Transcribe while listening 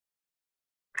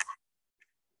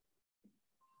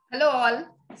Hello all.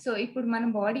 So ఇప్పుడు మన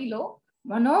బాడీలో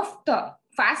one of the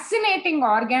fascinating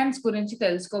organs గురించి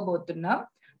తెలుసుకోబోతున్నాం.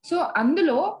 సో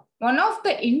అందులో one of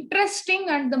the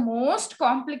interesting and the most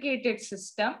complicated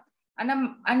system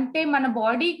అంటే మన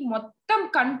బాడీ మొత్తం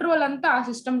కంట్రోల్ అంతా ఆ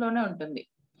సిస్టమ్ లోనే ఉంటుంది.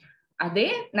 అదే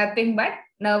నథింగ్ బట్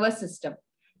నర్వస్ సిస్టమ్.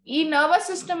 ఈ నర్వస్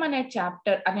సిస్టమ్ అనే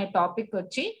చాప్టర్ అనే టాపిక్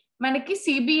వచ్చి మనకి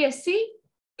సిబిఎస్ఈ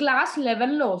క్లాస్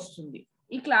 11 లో వస్తుంది.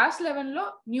 ఈ క్లాస్ 11 లో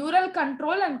న్యూరల్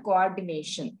కంట్రోల్ అండ్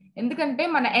కోఆర్డినేషన్, ఎందుకంటే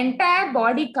మన entire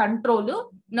body control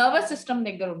nervous system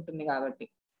దగ్గర ఉంటుంది కాబట్టి.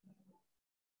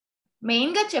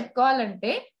 మెయిన్ గా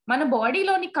చెప్పుకోవాలంటే మన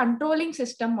బాడీలోని కంట్రోలింగ్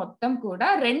సిస్టమ్ మొత్తం కూడా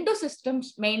రెండు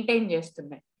సిస్టమ్స్ మెయింటైన్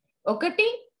చేస్తున్నాయి. ఒకటి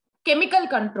chemical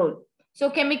control, so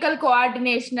chemical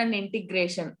coordination and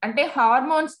integration అంటే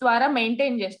హార్మోన్స్ ద్వారా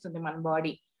మెయింటైన్ చేస్తుంది మన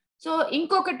బాడీ. సో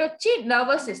ఇంకొకటి వచ్చి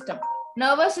నర్వస్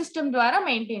సిస్టమ్ ద్వారా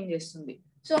మెయింటైన్ చేస్తుంది.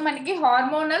 సో మనకి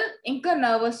హార్మోనల్ ఇంకా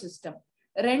నర్వస్ సిస్టమ్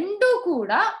రెండు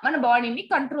కూడా మన బాడీని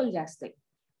కంట్రోల్ చేస్తాయి.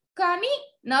 కానీ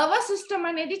నర్వస్ సిస్టమ్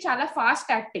అనేది చాలా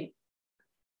ఫాస్ట్ యాక్టింగ్,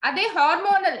 అదే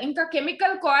హార్మోనల్ ఇంకా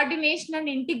కెమికల్ కోఆర్డినేషన్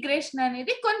అండ్ ఇంటిగ్రేషన్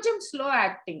అనేది కొంచెం స్లో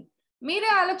యాక్టింగ్.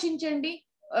 మీరే ఆలోచించండి,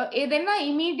 ఏదైనా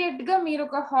ఇమీడియట్ గా మీరు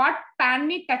ఒక హాట్ ప్యాన్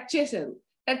ని టచ్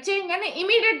చేయగానే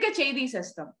ఇమీడియట్ గా చేయి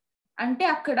తీసేస్తాం, అంటే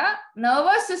అక్కడ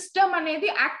నర్వస్ సిస్టమ్ అనేది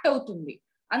యాక్ట్ అవుతుంది.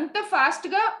 అంత ఫాస్ట్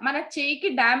గా మన చేయికి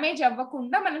డ్యామేజ్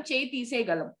అవ్వకుండా మనం చేయి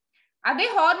తీసేయగలం. అదే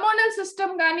హార్మోనల్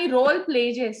సిస్టమ్ కానీ రోల్ ప్లే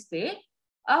చేస్తే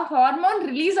ఆ హార్మోన్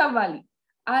రిలీజ్ అవ్వాలి,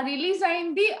 ఆ రిలీజ్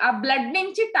అయింది ఆ బ్లడ్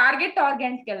నుంచి టార్గెట్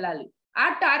ఆర్గాన్ కి వెళ్ళాలి, ఆ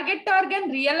టార్గెట్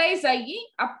ఆర్గాన్ రియలైజ్ అయ్యి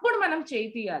అప్పుడు మనం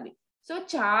చేయి తీయాలి. సో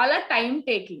చాలా టైం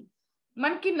టేకింగ్.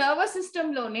 మనకి నర్వస్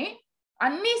సిస్టమ్ లోనే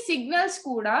అన్ని సిగ్నల్స్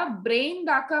కూడా బ్రెయిన్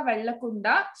దాకా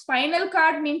వెళ్లకుండా స్పైనల్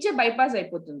కార్డ్ నుంచి బైపాస్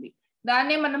అయిపోతుంది.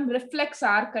 దాన్నే మనం రిఫ్లెక్స్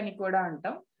ఆర్క్ అని కూడా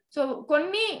అంటాం. సో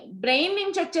కొన్ని బ్రెయిన్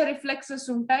నుంచి వచ్చే రిఫ్లెక్సెస్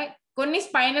ఉంటాయి, కొన్ని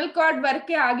స్పైనల్ కార్డ్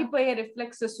వరకే ఆగిపోయే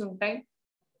రిఫ్లెక్సెస్ ఉంటాయి,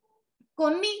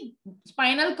 కొన్ని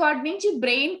స్పైనల్ కార్డ్ నుంచి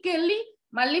బ్రెయిన్ కి వెళ్ళి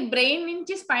మళ్ళీ బ్రెయిన్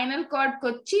నుంచి స్పైనల్ కార్డ్ కి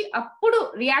వచ్చి అప్పుడు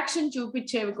రియాక్షన్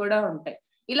చూపించేవి కూడా ఉంటాయి.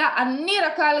 ఇలా అన్ని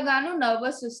రకాలుగాను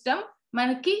నర్వస్ సిస్టమ్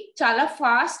మనకి చాలా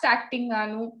ఫాస్ట్ యాక్టింగ్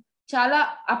గాను చాలా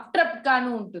అప్ట్రప్ట్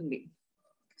గాను ఉంటుంది.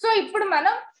 సో ఇప్పుడు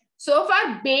మనం సోఫార్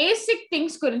బేసిక్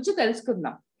థింగ్స్ గురించి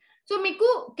తెలుసుకుందాం. సో మీకు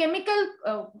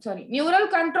neural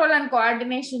control and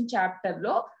coordination chapter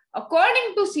లో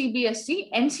according to CBSE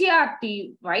NCERT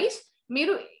vice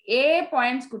మీరు ఏ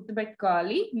పాయింట్స్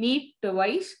గుర్తుపెట్టుకోవాలి, నీట్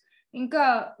వైస్ ఇంకా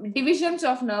డివిజన్స్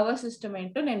ఆఫ్ నర్వస్ సిస్టమ్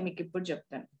ఏంటో నేను మీకు ఇప్పుడు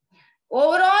చెప్తాను.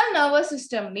 ఓవరాల్ నర్వస్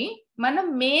సిస్టమ్ ని మనం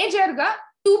మేజర్ గా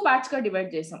 2 పార్ట్స్ గా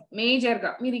డివైడ్ చేసాం. మేజర్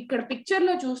గా మీరు ఇక్కడ పిక్చర్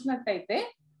లో చూసినట్టయితే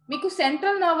మీకు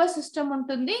సెంట్రల్ నర్వస్ సిస్టమ్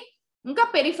ఉంటుంది, ఇంకా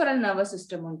పెరిఫరల్ నర్వస్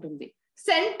సిస్టమ్ ఉంటుంది.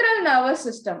 సెంట్రల్ నర్వస్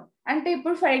సిస్టమ్ అంటే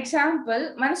ఇప్పుడు ఫర్ ఎగ్జాంపుల్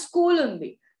మన స్కూల్ ఉంది,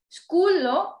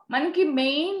 స్కూల్లో మనకి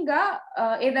మెయిన్ గా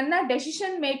ఏదన్నా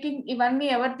డెసిషన్ మేకింగ్ ఇవన్నీ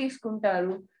ఎవరు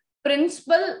తీసుకుంటారు?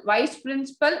 ప్రిన్సిపల్, వైస్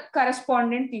ప్రిన్సిపల్,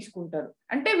 కరెస్పాండెంట్ తీసుకుంటారు.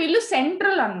 అంటే వీళ్ళు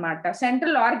సెంట్రల్ అన్నమాట,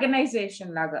 సెంట్రల్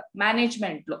ఆర్గనైజేషన్ లాగా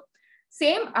మేనేజ్మెంట్ లో.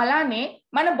 సేమ్ అలానే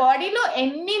మన బాడీలో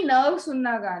ఎన్ని నర్వ్స్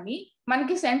ఉన్నా గానీ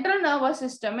మనకి central nervous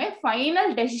సిస్టమే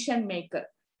final decision maker.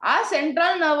 ఆ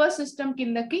సెంట్రల్ నర్వస్ సిస్టమ్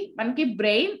కిందకి మనకి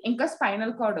బ్రెయిన్ ఇంకా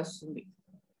స్పైనల్ కార్డ్ వస్తుంది.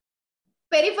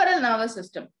 పెరిఫరల్ నర్వస్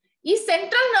సిస్టమ్, ఈ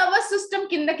సెంట్రల్ నర్వస్ సిస్టమ్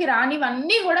కిందకి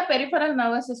రానివన్నీ కూడా పెరిఫరల్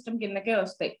నర్వస్ సిస్టమ్ కిందకే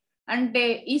వస్తాయి. అంటే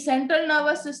ఈ సెంట్రల్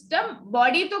నర్వస్ సిస్టమ్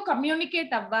బాడీతో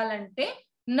కమ్యూనికేట్ అవ్వాలంటే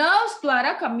నర్వ్స్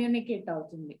ద్వారా కమ్యూనికేట్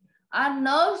అవుతుంది. ఆ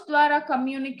నర్వ్స్ ద్వారా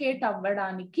కమ్యూనికేట్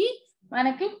అవ్వడానికి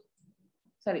మనకి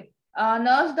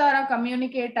నర్వ్స్ ద్వారా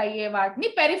కమ్యూనికేట్ అయ్యే వాటిని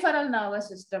పెరిఫరల్ నర్వస్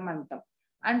సిస్టమ్ అంటాం.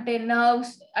 అంటే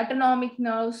nerves, autonomic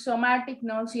nerves, somatic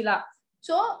nerves ఇలా.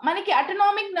 సో మనకి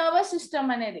అటోనామిక్ నర్వస్ సిస్టమ్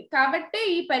అనేది కాబట్టి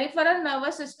ఈ పెరిఫరల్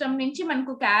నర్వస్ సిస్టమ్ నుంచి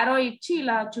మనకు క్యారో ఇచ్చి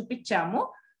ఇలా చూపించాము.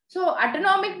 సో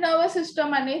అటోనామిక్ నర్వస్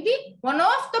సిస్టమ్ అనేది one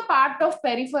of the part of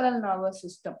peripheral nervous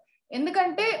system.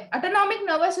 ఎందుకంటే అటోనామిక్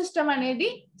నర్వస్ సిస్టమ్ అనేది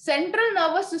సెంట్రల్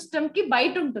నర్వస్ సిస్టమ్ కి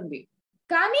బయట ఉంటుంది,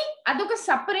 కానీ అదొక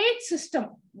సపరేట్ సిస్టమ్,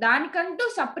 దానికంటూ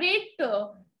సపరేట్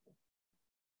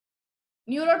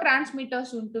న్యూరో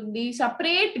ట్రాన్స్మిటర్స్ ఉంటుంది,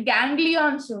 సపరేట్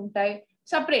గ్యాంగ్లియాన్స్ ఉంటాయి,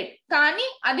 సపరేట్. కానీ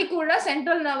అది కూడా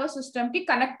సెంట్రల్ నర్వస్ సిస్టమ్ కి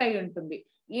కనెక్ట్ అయి ఉంటుంది.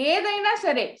 ఏదైనా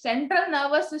సరే సెంట్రల్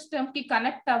నర్వస్ సిస్టమ్ కి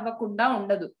కనెక్ట్ అవ్వకుండా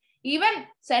ఉండదు. ఈవెన్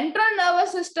సెంట్రల్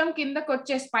నర్వస్ సిస్టమ్ కిందకి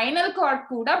వచ్చే స్పైనల్ కార్డ్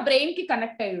కూడా బ్రెయిన్ కి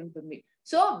కనెక్ట్ అయి ఉంటుంది.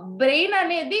 సో బ్రెయిన్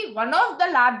అనేది one of the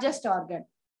largest organ,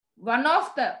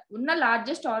 ఉన్న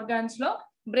లార్జెస్ట్ ఆర్గాన్స్ లో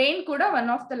బ్రెయిన్ కూడా one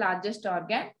of the largest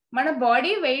organ. మన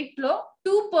బాడీ వెయిట్ లో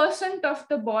 2% ఆఫ్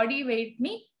ద బాడీ వెయిట్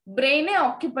ని బ్రెయినే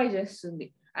ఆక్యుపై చేస్తుంది.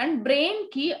 అండ్ బ్రెయిన్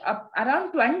కి అరౌండ్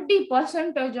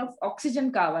 20% ఆఫ్ ఆక్సిజన్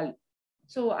కావాలి.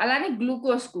 సో అలానే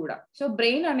గ్లూకోజ్ కూడా. సో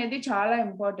బ్రెయిన్ అనేది చాలా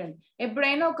ఇంపార్టెంట్.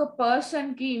 ఎప్పుడైనా ఒక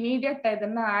పర్సన్ కి ఇమీడియట్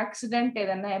ఏదన్నా యాక్సిడెంట్,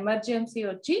 ఏదన్నా ఎమర్జెన్సీ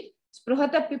వచ్చి స్పృహ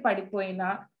తప్పి పడిపోయినా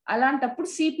అలాంటప్పుడు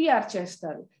సిపిఆర్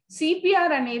చేస్తారు.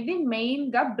 సిపిఆర్ అనేది మెయిన్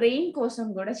గా బ్రెయిన్ కోసం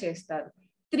కూడా చేస్తారు.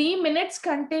 3 minutes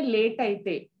కంటే లేట్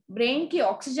అయితే, బ్రెయిన్ కి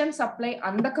ఆక్సిజన్ సప్లై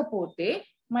అందకపోతే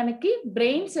మనకి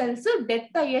బ్రెయిన్ సెల్స్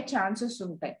డెత్ అయ్యే ఛాన్సెస్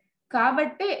ఉంటాయి.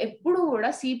 కాబట్టి ఎప్పుడు కూడా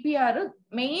సిపిఆర్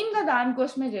మెయిన్ గా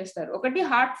దానికోసమే చేస్తారు. ఒకటి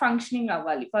హార్ట్ ఫంక్షనింగ్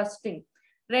అవ్వాలి ఫస్ట్ థింగ్.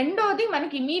 రెండోది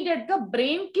మనకి ఇమీడియట్ గా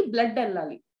బ్రెయిన్ కి బ్లడ్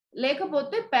వెళ్ళాలి,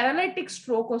 లేకపోతే పారాలైటిక్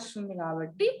స్ట్రోక్ వస్తుంది.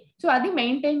 కాబట్టి సో అది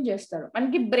మెయింటైన్ చేస్తారు.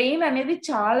 మనకి బ్రెయిన్ అనేది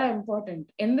చాలా ఇంపార్టెంట్,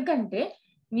 ఎందుకంటే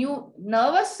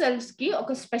నర్వస్ సెల్స్ కి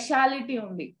ఒక స్పెషాలిటీ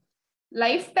ఉంది.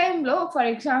 లైఫ్ టైమ్ లో for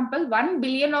example 1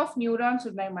 billion of neurons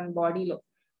ఉన్నాయి మన బాడీలో.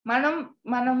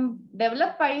 మనం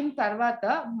డెవలప్ అయిన తర్వాత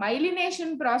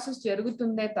మైలినేషన్ ప్రాసెస్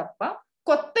జరుగుతుందే తప్ప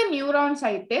కొత్త న్యూరాన్స్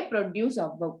అయితే ప్రొడ్యూస్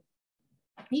అవ్వవు.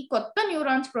 ఈ కొత్త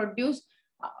న్యూరాన్స్ ప్రొడ్యూస్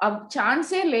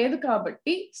ఛాన్సే లేదు.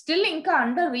 కాబట్టి స్టిల్ ఇంకా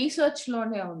అండర్ రీసెర్చ్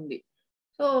లోనే ఉంది.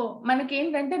 సో మనకి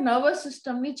ఏంటంటే నర్వస్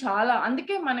సిస్టమ్ ని చాలా,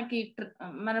 అందుకే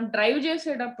మనం డ్రైవ్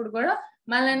చేసేటప్పుడు కూడా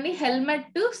మనల్ని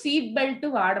హెల్మెట్, సీట్ బెల్ట్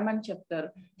వాడమని చెప్తారు.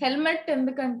 హెల్మెట్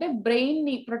ఎందుకంటే బ్రెయిన్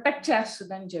ని ప్రొటెక్ట్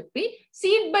చేస్తుంది అని చెప్పి,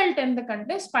 సీట్ బెల్ట్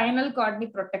ఎందుకంటే స్పైనల్ కార్డ్ ని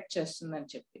ప్రొటెక్ట్ చేస్తుంది అని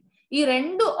చెప్పి. ఈ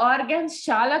 2 ఆర్గాన్స్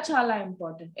చాలా చాలా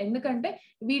ఇంపార్టెంట్, ఎందుకంటే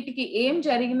వీటికి ఏం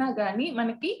జరిగినా గానీ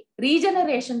మనకి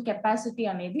రీజనరేషన్ కెపాసిటీ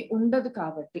అనేది ఉండదు.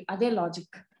 కాబట్టి అదే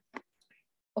లాజిక్.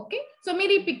 ఓకే, సో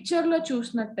మీరు ఈ పిక్చర్ లో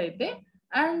చూసినట్టయితే,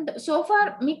 అండ్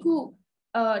సోఫార్ మీకు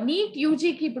నీట్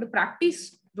యూజీకి ఇప్పుడు ప్రాక్టీస్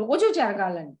రోజు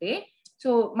జరగాలంటే,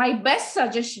 so my best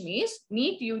suggestion is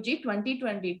NEET UG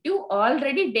 2022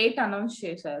 already date announce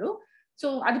చేశారు. సో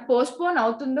అది పోస్ట్పోన్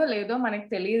అవుతుందో లేదో మనకు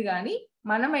తెలియదు, కానీ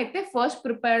మనమైతే ఫస్ట్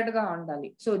ప్రిపేర్డ్ గా ఉండాలి.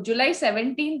 సో July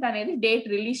 17th అనేది డేట్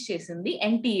రిలీజ్ చేసింది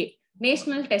NTA,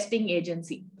 national testing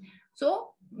agency. So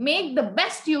make the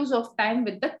best use of time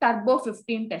with the turbo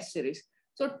 15 test series.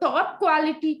 So top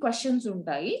quality questions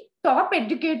ఉంటాయి, టాప్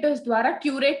ఎడ్యుకేటర్స్ ద్వారా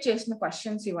క్యూరేట్ చేసిన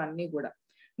క్వశ్చన్స్ ఇవన్నీ కూడా.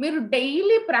 మీరు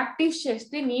డైలీ ప్రాక్టీస్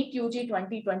చేస్తే NEET UG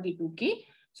 2022కి,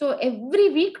 so every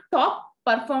week top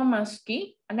performers కి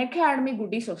Unacademy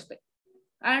goodies వస్తాయి.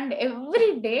 And every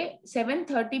day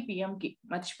 7:30 PM కి,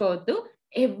 మర్చిపోవద్దు,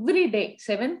 ఎవ్రీ డే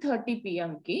 7:30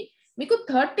 PM కి మీకు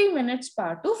 30 minutes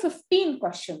పాటు 15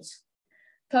 questions,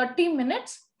 30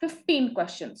 minutes 15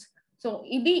 questions. సో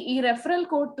ఇది ఈ రెఫరల్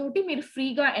కోడ్ తోటి మీరు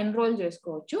ఫ్రీగా ఎన్రోల్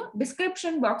చేసుకోవచ్చు.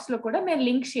 డిస్క్రిప్షన్ బాక్స్ లో కూడా నేను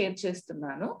లింక్ షేర్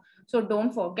చేస్తున్నాను. So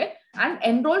don't forget and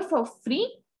enrol for free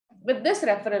with this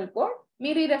referral code.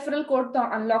 మీరు ఈ రెఫరల్ కోడ్ తో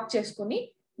అన్లాక్ చేసుకుని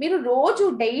మీరు రోజు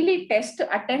డైలీ టెస్ట్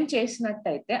అటెంప్ట్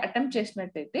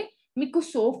చేసినట్టయితే మీకు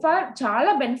సోఫార్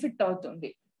చాలా బెనిఫిట్ అవుతుంది.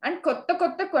 అండ్ కొత్త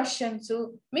కొత్త క్వశ్చన్స్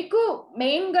మీకు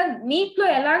మెయిన్ గా నీట్ లో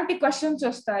ఎలాంటి క్వశ్చన్స్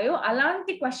వస్తాయో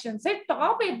అలాంటి క్వశ్చన్స్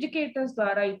టాప్ ఎడ్యుకేటర్స్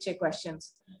ద్వారా ఇచ్చే క్వశ్చన్స్.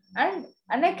 అండ్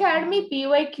అన్అకాడమీ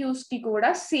PYQs కి కూడా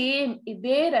సేమ్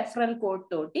ఇదే రెఫరల్ కోడ్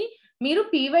తోటి మీరు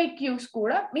PYQs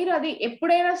కూడా మీరు అది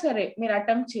ఎప్పుడైనా సరే మీరు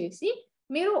అటెంప్ట్ చేసి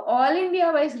మీరు ఆల్ ఇండియా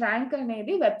వైజ్ ర్యాంక్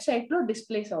అనేది వెబ్సైట్ లో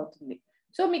డిస్ప్లేస్ అవుతుంది.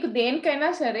 సో మీకు దేనికైనా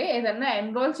సరే ఏదన్నా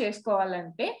ఎన్రోల్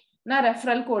చేసుకోవాలంటే నా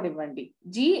రెఫరల్ కోడ్ ఇవ్వండి,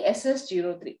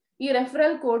 GSS03. ఈ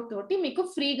రెఫరల్ కోడ్ తోటి మీకు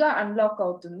ఫ్రీగా అన్లాక్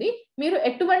అవుతుంది, మీరు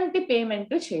ఎటువంటి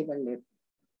పేమెంట్ చేయగలరు.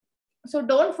 So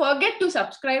don't forget to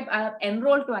subscribe and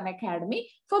enrol to Unacademy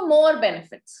for more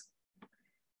benefits.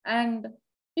 And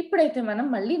ఇప్పుడైతే మనం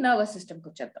మళ్ళీ నర్వస్ సిస్టమ్కి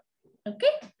వచ్చేద్దాం.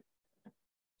 ఓకే,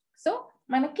 సో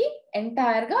మనకి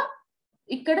ఎంటైర్ గా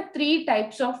ఇక్కడ 3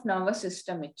 types ఆఫ్ నర్వస్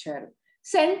సిస్టమ్ ఇచ్చారు.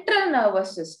 సెంట్రల్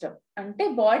నర్వస్ సిస్టమ్ అంటే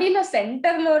బాడీలో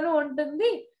సెంటర్ లోనూ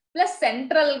ఉంటుంది ప్లస్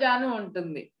సెంట్రల్ గాను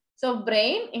ఉంటుంది. సో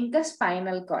బ్రెయిన్ ఇంకా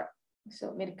స్పైనల్ కార్డ్. సో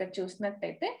మీరు ఇక్కడ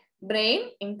చూసినట్టయితే బ్రెయిన్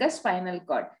ఇంకా స్పైనల్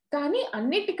కార్డ్, కానీ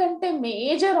అన్నిటికంటే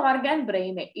major organ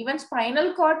బ్రెయినే. Even spinal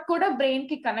cord కూడా బ్రెయిన్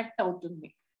కి కనెక్ట్ అవుతుంది.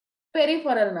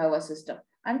 పెరిఫెరల్ నర్వస్ సిస్టమ్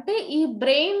అంటే ఈ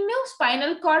బ్రెయిన్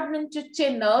స్పైనల్ కార్డ్ నుంచి వచ్చే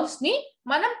నర్వ్స్ ని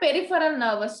మనం పెరిఫెరల్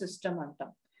నర్వస్ సిస్టమ్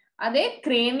అంటాం. అదే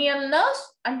క్రేనియల్ నర్వ్స్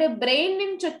అంటే బ్రెయిన్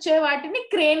నుంచి వచ్చే వాటిని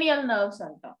క్రేనియల్ నర్వ్స్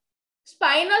అంటాం.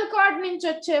 స్పైనల్ కార్డ్ నుంచి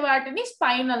వచ్చే వాటిని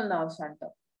స్పైనల్ నర్వ్స్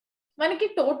అంటాం. మనకి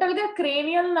టోటల్ గా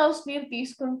క్రేనియల్ నర్వ్స్ మీరు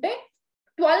తీసుకుంటే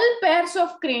 12 pairs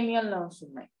ఆఫ్ క్రేనియల్ నర్వ్స్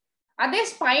ఉన్నాయి. అదే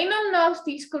స్పైనల్ నర్వ్స్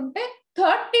తీసుకుంటే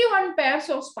 31 pairs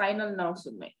ఆఫ్ స్పైనల్ నర్వ్స్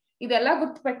ఉన్నాయి. ఇది ఎలా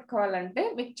గుర్తుపెట్టుకోవాలంటే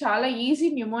మీకు చాలా ఈజీ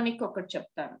న్యూమోనిక్ ఒకటి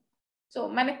చెప్తాను. సో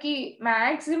మనకి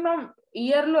మాక్సిమం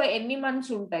ఇయర్ లో ఎన్ని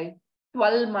మంత్స్ ఉంటాయి?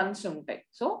 12 months ఉంటాయి.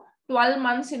 So 12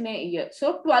 months in a year. So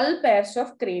 12 pairs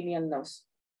of cranial nerves.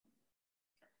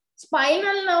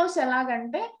 Spinal nerves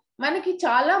ఎలాగంటే మనకి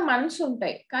చాలా మంత్స్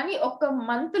ఉంటాయి, కానీ ఒక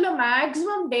మంత్ లో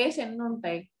మాక్సిమం డేస్ ఎన్ని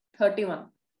ఉంటాయి? 31.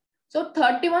 సో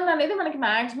 31 అనేది మనకి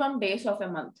maximum days of a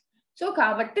month. So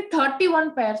కాబట్టి 31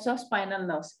 pairs ఆఫ్ స్పైనల్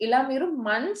నర్వ్స్. ఇలా మీరు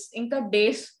మంత్స్ ఇంకా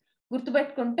డేస్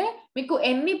గుర్తుపెట్టుకుంటే మీకు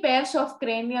ఎన్ని pairs ఆఫ్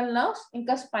క్రేనియల్ నర్వ్స్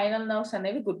ఇంకా స్పైనల్ నర్వ్స్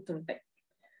అనేవి గుర్తుంటాయి.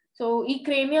 సో ఈ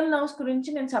క్రేనియల్ నర్వ్స్ గురించి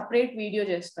నేను సపరేట్ వీడియో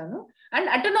చేస్తాను. And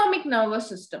autonomic nervous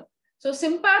system. So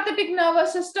sympathetic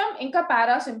nervous system ఇంకా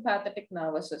parasympathetic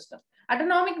nervous system.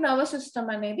 Autonomic nervous system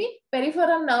అనేది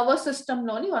పెరిఫెరల్ నర్వస్ సిస్టమ్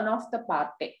లోని వన్ ఆఫ్ ద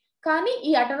పార్టే. కానీ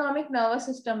ఈ అటోనామిక్ నర్వస్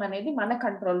సిస్టమ్ అనేది మన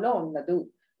కంట్రోల్లో ఉండదు.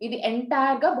 ఇది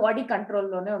ఎంటైర్ గా బాడీ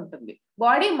కంట్రోల్లోనే ఉంటుంది.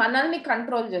 బాడీ మనల్ని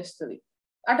కంట్రోల్ చేస్తుంది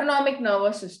అటోనామిక్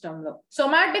నర్వస్ సిస్టమ్ లో.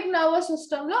 సొమాటిక్ నర్వస్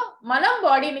సిస్టమ్ లో మనం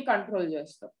బాడీని కంట్రోల్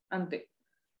చేస్తాం అంతే.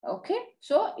 ఓకే,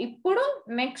 సో ఇప్పుడు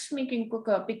నెక్స్ట్ మీకు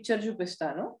ఇంకొక పిక్చర్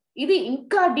చూపిస్తాను. ఇది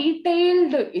ఇంకా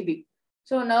డీటెయిల్డ్ ఇది.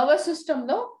 సో నర్వస్ సిస్టమ్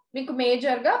లో మీకు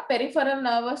మేజర్ గా peripheral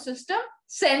nervous system,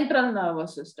 central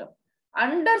nervous system.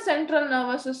 Under central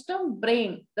nervous system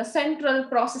brain, the central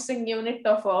processing unit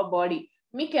of our body.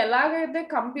 మీకు ఎలాగైతే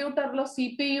కంప్యూటర్ లో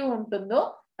సిపియు ఉంటుందో,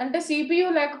 అంటే సిపియు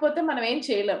లేకపోతే మనం ఏం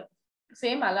చేయలేం,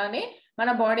 సేమ్ అలానే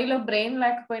మన బాడీలో బ్రెయిన్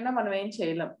లేకపోయినా మనం ఏం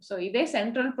చేయలేం. సో ఇదే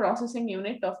central processing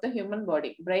unit of the human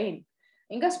body, brain.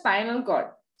 ఇంకా స్పైనల్ కార్డ్.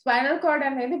 స్పైనల్ కార్డ్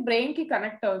అనేది బ్రెయిన్ కి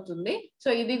కనెక్ట్ అవుతుంది. సో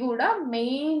ఇది కూడా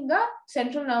మెయిన్ గా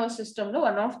సెంట్రల్ నర్వస్ సిస్టమ్ లో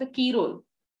one of the key role.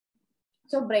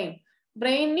 So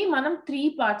brain ని మనం 3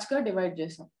 పార్ట్స్ గా డివైడ్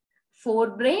చేసాం. Four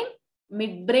brain,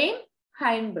 mid brain,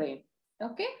 hind brain.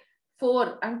 Okay, four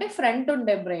అంటే ఫ్రంట్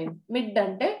ఉండే బ్రెయిన్, మిడ్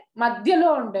అంటే మధ్యలో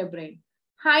ఉండే బ్రెయిన్,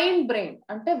 హైండ్ బ్రెయిన్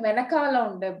అంటే వెనకాల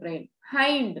ఉండే బ్రెయిన్,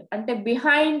 హైండ్ అంటే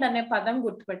బిహైండ్ అనే పదం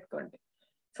గుర్తుపెట్టుకోండి.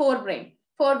 ఫోర్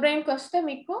బ్రెయిన్ కి వస్తే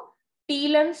మీకు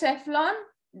టీలెన్సెఫ్లాన్,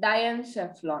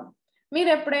 డయన్సెఫ్లాన్. మీరు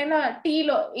ఎప్పుడైనా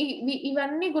టీలో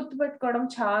ఇవన్నీ గుర్తుపెట్టుకోవడం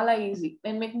చాలా ఈజీ.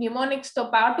 నేను మీకు న్యూమోనిక్స్ తో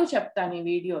పాటు చెప్తాను ఈ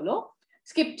వీడియోలో,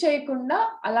 స్కిప్ చేయకుండా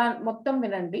అలా మొత్తం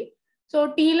వినండి. సో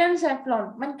టీలెన్సెఫ్లాన్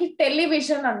మనకి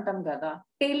టెలివిజన్ అంటాం కదా.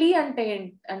 టెలి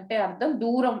అంటే అర్థం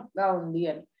దూరంగా ఉంది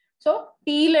అని. సో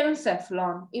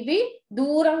టీలెన్సెఫ్లాన్ ఇది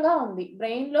దూరంగా ఉంది,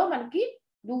 బ్రెయిన్ లో మనకి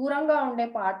దూరంగా ఉండే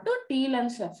పార్ట్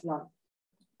టీలెన్సెఫ్లాన్.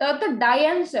 తర్వాత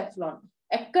డయన్సెఫ్లాన్.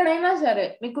 ఎక్కడైనా సరే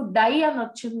మీకు డై అని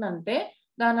వచ్చిందంటే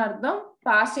దాని అర్థం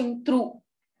పాసింగ్ త్రూ,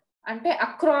 అంటే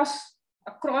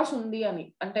అక్రాస్ ఉంది అని,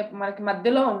 అంటే మనకి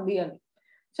మధ్యలో ఉంది అని.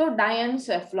 సో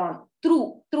డయన్సెఫ్లాన్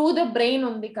త్రూ ద బ్రెయిన్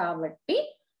ఉంది కాబట్టి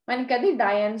మనకి అది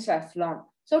డయన్సెఫ్లాన్.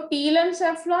 సో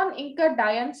టీలెన్సెఫ్లాన్ ఇంకా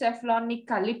డయన్సెఫ్లాన్ ని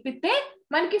కలిపితే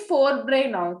మనకి ఫోర్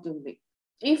బ్రెయిన్ అవుతుంది.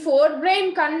 ఈ ఫోర్ బ్రెయిన్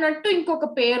కన్నట్టు ఇంకొక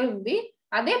పేరు ఉంది,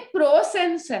 అదే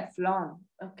ప్రోసెన్సెఫ్లాన్.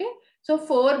 ఓకే, సో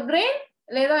ఫోర్ బ్రెయిన్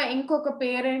లేదా ఇంకొక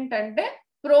పేరు ఏంటంటే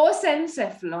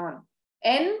ప్రోసెన్సెఫ్లాన్.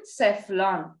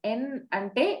 ఎన్సెఫ్లాన్, ఎన్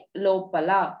అంటే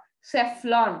లోపల,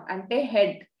 సెఫ్లాన్ అంటే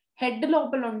హెడ్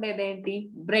లోపల ఉండేది ఏంటి,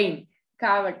 బ్రెయిన్.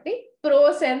 కాబట్టి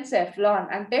ప్రోసెన్సెఫ్లాన్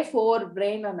అంటే ఫోర్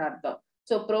బ్రెయిన్ అని అర్థం.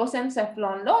 సో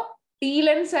ప్రోసెన్సెఫ్లాన్ లో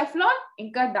టీలెన్సెఫ్లాన్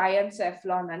ఇంకా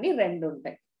డయన్సెఫ్లాన్ అని రెండు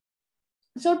ఉంటాయి.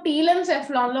 సో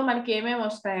టీలెన్సెఫ్లాన్ లో మనకి ఏమేమి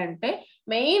వస్తాయంటే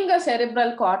మెయిన్ గా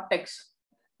సెరిబ్రల్ కార్టెక్స్,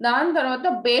 దాని తర్వాత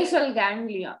బేసల్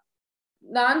గ్యాంగ్లియా,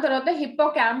 దాని తర్వాత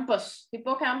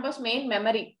హిప్పోకాంపస్ మెయిన్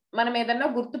మెమరీ. మనం ఏదన్నా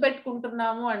గుర్తు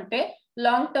పెట్టుకుంటున్నాము అంటే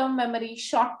long term memory,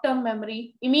 short term memory,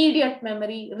 immediate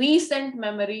memory, recent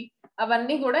memory,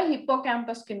 అవన్నీ కూడా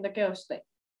హిప్పోకాంపస్ కిందకే వస్తాయి.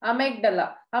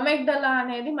 అమెగ్డలా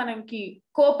అనేది మనకి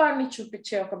కోపాన్ని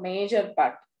చూపించే ఒక మేజర్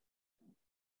పార్ట్.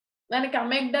 మనకి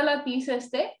అమెగ్డలా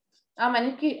తీసేస్తే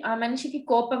ఆ మనిషికి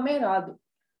కోపమే రాదు.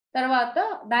 తర్వాత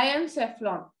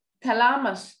డయన్సెఫ్లాన్,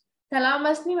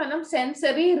 థలామస్ ని మనం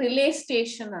సెన్సరీ రిలే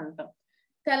స్టేషన్ అంటాం.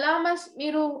 థలామస్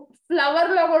మీరు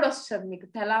ఫ్లవర్ లో కూడా వస్తుంది మీకు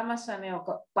థలామస్ అనే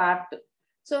ఒక పార్ట్.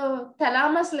 సో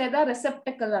థలామస్ లేదా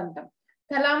రిసెప్టికల్ అంటాం.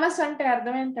 థలామస్ అంటే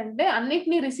అర్థం ఏంటంటే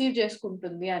అన్నిటినీ రిసీవ్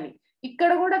చేసుకుంటుంది అని.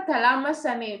 ఇక్కడ కూడా థలామస్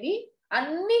అనేది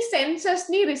అన్ని సెన్సెస్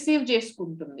ని రిసీవ్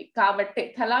చేసుకుంటుంది కాబట్టి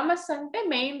థలామస్ అంటే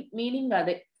మెయిన్ మీనింగ్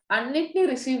అదే, అన్నిటినీ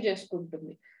రిసీవ్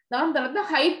చేసుకుంటుంది. దాని తర్వాత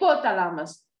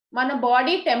హైపోథలామస్, మన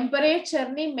బాడీ టెంపరేచర్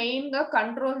ని మెయిన్ గా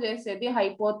కంట్రోల్ చేసేది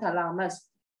hypothalamus.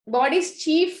 Bodies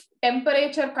chief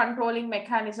temperature controlling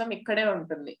mechanism ఇక్కడే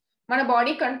ఉంటుంది. మన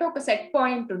బాడీ కంటూ ఒక సెట్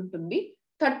పాయింట్ ఉంటుంది,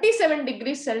 37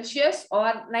 degrees Celsius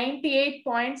are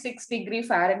 98.6 degree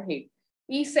Fahrenheit.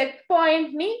 ఈ సెట్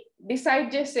పాయింట్ ని డిసైడ్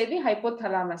చేసేది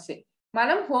హైపోథలామసే.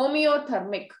 మనం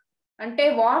హోమియోథర్మిక్ అంటే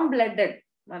వార్మ్ బ్లడెడ్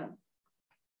మనం.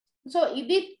 సో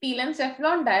ఇది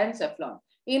టీలెన్సెఫ్లాన్, డయన్సెఫ్లాన్.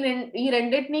 ఈ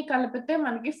రెండింటిని కలిపితే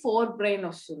మనకి ఫోర్ బ్రెయిన్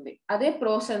వస్తుంది, అదే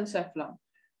ప్రోసెన్సెఫ్లాన్.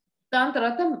 దాని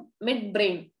తర్వాత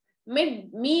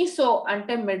మీసో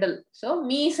అంటే మిడిల్, సో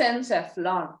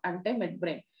మీసెన్సెఫ్లాన్ అంటే మిడ్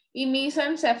బ్రెయిన్. ఈ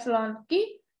మీసెన్సెఫ్లాన్ కి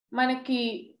మనకి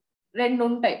రెండు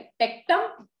ఉంటాయి, టెక్టమ్,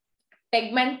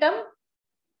 టెగ్మెంటమ్.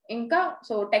 ఇంకా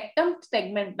సో టెక్టమ్,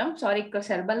 టెగ్మెంటమ్, సారీ ఇక్కడ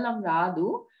సెర్బెల్లం రాదు,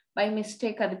 బై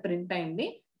మిస్టేక్ అది ప్రింట్ అయింది.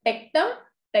 టెక్టమ్,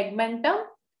 టెగ్మెంటమ్.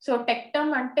 సో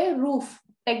టెక్టమ్ అంటే రూఫ్,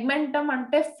 టెగ్మెంటమ్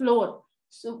అంటే ఫ్లోర్.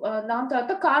 సో దాని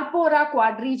తర్వాత కార్పోరా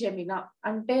క్వాడ్రిజెమినా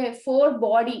అంటే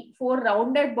ఫోర్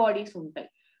రౌండెడ్ బాడీస్ ఉంటాయి.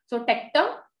 సో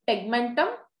టెక్టమ్,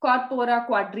 టెగ్మెంటమ్, కార్పోరా,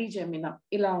 క్వాడ్రిజెమినా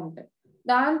ఇలా ఉంటాయి.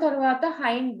 దాని తర్వాత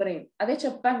హైండ్ బ్రెయిన్, అదే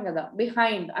చెప్పాను కదా,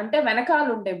 బిహైండ్ అంటే వెనకాల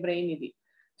ఉండే బ్రెయిన్ ఇది.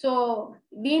 సో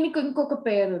దీనికి ఇంకొక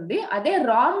పేరు ఉంది, అదే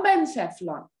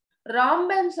రాంబెన్సెఫ్లాన్.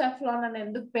 రాంబెన్సెఫ్లాన్ అని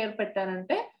ఎందుకు పేరు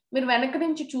పెట్టానంటే మీరు వెనక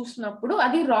నుంచి చూసినప్పుడు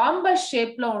అది రాంబస్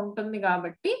షేప్ లో ఉంటుంది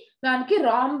కాబట్టి దానికి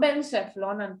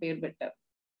రాంబెన్సెఫ్లాన్ అని పేరు పెట్టారు.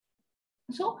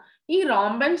 సో ఈ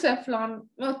రాంబెన్సెఫ్లాన్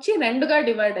వచ్చి రెండుగా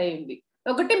డివైడ్ అయ్యింది.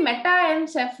 ఒకటి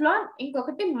మెటాఎన్సెఫ్లాన్,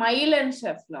 ఇంకొకటి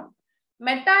మైలెన్సెఫ్లాన్.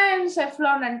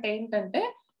 మెటాఎన్సెఫ్లాన్ అంటే ఏంటంటే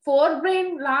ఫోర్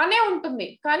బ్రెయిన్ లానే ఉంటుంది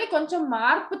కానీ కొంచెం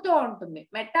మార్పుతో ఉంటుంది.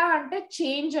 మెటా అంటే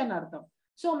చేంజ్ అని అర్థం.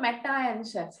 సో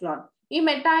మెటాఎన్సెఫ్లాన్. ఈ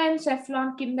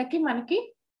మెటాఎన్సెఫ్లాన్ కిందకి మనకి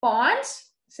పాన్స్,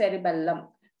 సెరిబెల్లం.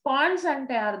 పాన్స్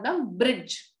అంటే అర్థం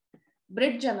బ్రిడ్జ్,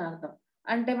 బ్రిడ్జ్ అని అర్థం.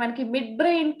 అంటే మనకి మిడ్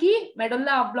బ్రెయిన్ కి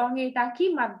మెడుల్లా అబ్లాంగేటాకి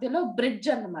మధ్యలో బ్రిడ్జ్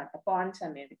అన్నమాట పాన్స్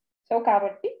అనేది. సో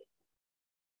కాబట్టి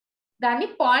దాన్ని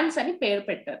పాన్స్ అని పేరు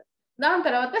పెట్టారు. దాని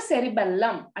తర్వాత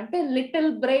సెరిబెల్లం అంటే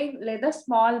లిటిల్ బ్రెయిన్ లేదా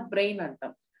స్మాల్ బ్రెయిన్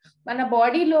అంటాం. మన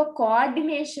బాడీలో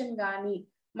కోఆర్డినేషన్ కానీ,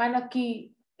 మనకి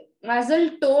మజిల్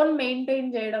టోన్ మెయింటైన్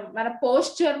చేయడం, మన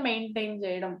పోస్చర్ మెయింటైన్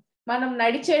చేయడం, మనం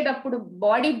నడిచేటప్పుడు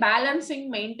బాడీ బ్యాలెన్సింగ్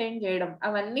మెయింటైన్ చేయడం,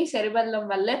 అవన్నీ సెరిబెల్లం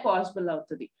వల్లే పాసిబుల్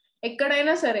అవుతుంది.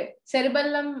 ఎక్కడైనా సరే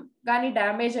సెరిబెల్లం కానీ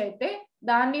డ్యామేజ్ అయితే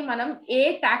దాన్ని మనం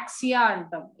ఏటాక్సియా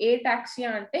అంటాం.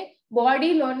 ఏటాక్సియా అంటే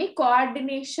బాడీలోని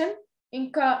కోఆర్డినేషన్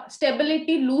ఇంకా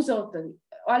స్టెబిలిటీ లూజ్ అవుతుంది,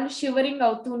 వాళ్ళు షివరింగ్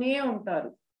అవుతూనే ఉంటారు.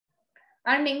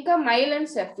 అండ్ ఇంకా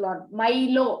మైలెన్సెఫ్లాన్,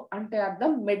 మైలో అంటే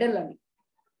అర్థం మిడిల్ అని.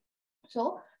 సో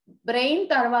బ్రెయిన్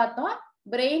తర్వాత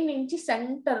బ్రెయిన్ నుంచి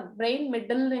సెంటర్, బ్రెయిన్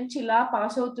మిడిల్ నుంచి ఇలా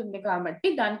పాస్ అవుతుంది కాబట్టి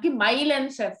దానికి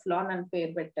మైలెన్సెఫ్లాన్ అని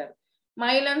పేరు పెట్టారు.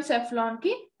 మైలెన్సెఫ్లాన్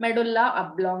కి మెడుల్లా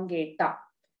అబ్లాంగేటా.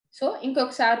 సో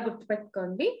ఇంకొకసారి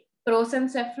గుర్తుపెట్టుకోండి,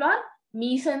 ప్రోసెన్సెఫ్లాన్,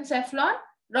 మీసెన్సెఫ్లాన్,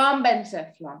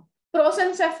 రాంబెన్సెఫ్లాన్.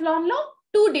 ప్రోసెన్సెఫ్లాన్ లో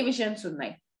 2 డివిజన్స్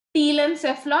ఉన్నాయి,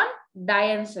 టీలెన్సెఫ్లాన్,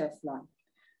 డయన్సెఫ్లాన్.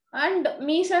 అండ్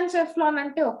మీసెన్సెఫ్లాన్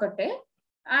అంటే ఒకటే,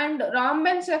 అండ్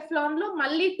రాంబెన్సెఫ్లాన్ లో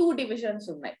మళ్ళీ 2 డివిజన్స్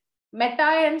ఉన్నాయి,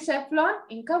 మెటాఎన్సెఫ్లాన్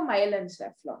ఇంకా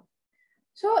మైలెన్సెఫ్లాన్.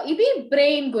 సో ఇది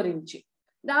బ్రెయిన్ గురించి.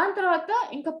 దాని తర్వాత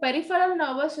ఇంకా పెరిఫెరల్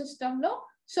నర్వస్ సిస్టమ్ లో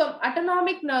so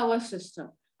autonomic nervous system.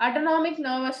 Autonomic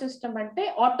nervous system అంటే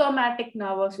ఆటోమేటిక్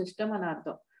నర్వస్ సిస్టమ్ అని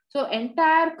అర్థం. సో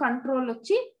ఎంటైర్ కంట్రోల్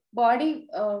వచ్చి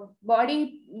బాడీ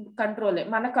కంట్రోలే,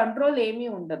 మన కంట్రోల్ ఏమీ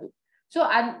ఉండదు. సో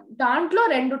దాంట్లో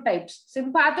 2 types,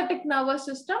 sympathetic nervous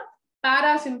system,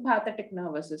 parasympathetic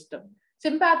nervous system.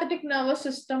 Sympathetic nervous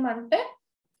system అంటే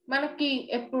మనకి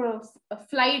ఎప్పుడు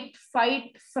flight,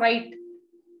 fight, freight,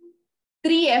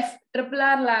 3F,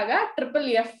 RRR లాగా triple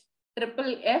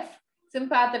F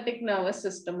sympathetic nervous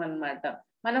system అన్నమాట.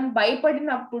 మనం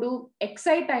భయపడినప్పుడు,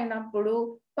 ఎక్సైట్ అయినప్పుడు,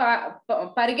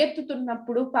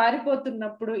 పరిగెత్తుతున్నప్పుడు,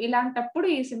 పారిపోతున్నప్పుడు, ఇలాంటప్పుడు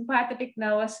ఈ సింపాథెటిక్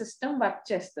నర్వస్ సిస్టమ్ వర్క్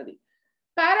చేస్తుంది.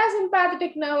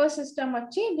 పారాసింపాథెటిక్ నర్వస్ సిస్టమ్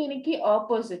వచ్చి దీనికి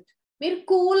ఆపోజిట్, మీరు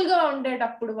కూల్ గా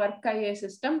ఉండేటప్పుడు వర్క్ అయ్యే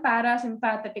సిస్టమ్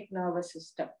పారాసింపాథెటిక్ నర్వస్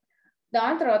సిస్టమ్.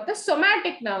 దాని తర్వాత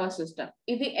సొమాటిక్ నర్వస్ సిస్టమ్,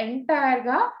 ఇది ఎంటైర్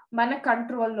గా మన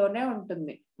కంట్రోల్లోనే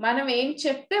ఉంటుంది, మనం ఏం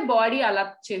చెప్తే బాడీ అలా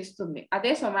చేస్తుంది,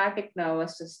 అదే somatic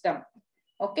nervous system.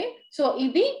 Okay, so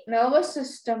ఇది నర్వస్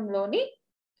సిస్టమ్ లోని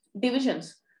డివిజన్స్.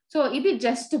 సో ఇది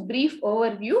జస్ట్ బ్రీఫ్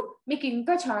ఓవర్ వ్యూ, మీకు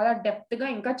ఇంకా చాలా డెప్త్ గా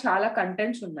ఇంకా చాలా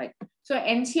కంటెంట్స్ ఉన్నాయి. సో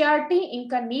ఎన్సీఆర్టీ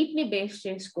ఇంకా నీట్ ని బేస్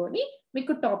చేసుకొని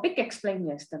మీకు టాపిక్ ఎక్స్ప్లెయిన్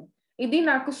చేస్తాను. ఇది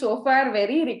నాకు సోఫార్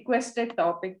వెరీ రిక్వెస్టెడ్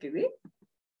టాపిక్ ఇది.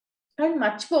 అండ్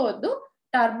మర్చిపోవద్దు,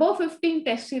 టర్బో 15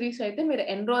 టెస్ట్ సిరీస్ అయితే మీరు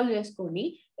ఎన్రోల్ చేసుకొని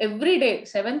ఎవ్రీడే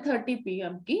 7:30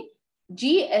 PM కి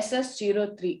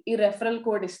GSS03 ఈ రెఫరల్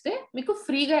కోడ్ ఇస్తే మీకు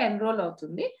ఫ్రీగా ఎన్రోల్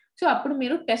అవుతుంది. సో అప్పుడు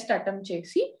మీరు టెస్ట్ అటెంప్ట్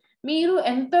చేసి మీరు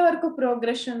ఎంతవరకు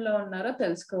ప్రోగ్రెషన్ లో ఉన్నారో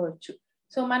తెలుసుకోవచ్చు.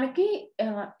 సో మనకి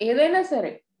ఏదైనా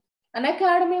సరే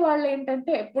అన్అకాడమీ వాళ్ళు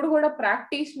ఏంటంటే ఎప్పుడు కూడా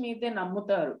ప్రాక్టీస్ మీదే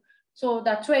నమ్ముతారు. సో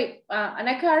దట్స్ వై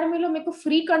అన్అకాడమీలో మీకు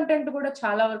ఫ్రీ కంటెంట్ కూడా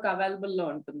చాలా వరకు అవైలబుల్ లో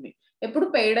ఉంటుంది, ఎప్పుడు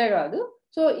పెయిడే కాదు.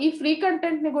 సో ఈ ఫ్రీ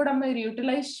కంటెంట్ ని కూడా మీరు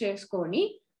యూటిలైజ్ చేసుకొని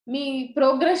మీ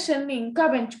ప్రోగ్రెషన్ ని ఇంకా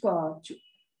పెంచుకోవచ్చు.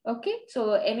 ఓకే, సో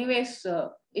ఎనీవేస్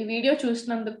ఈ వీడియో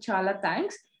చూసినందుకు చాలా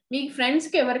థ్యాంక్స్. మీ ఫ్రెండ్స్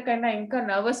కి ఎవరికైనా ఇంకా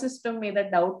నర్వస్ సిస్టమ్ మీద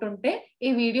డౌట్ ఉంటే ఈ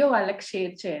వీడియో వాళ్ళకి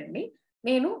షేర్ చేయండి.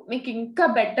 నేను మీకు ఇంకా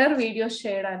బెటర్ వీడియోస్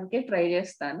చేయడానికి ట్రై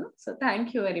చేస్తాను. So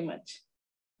thank you very much.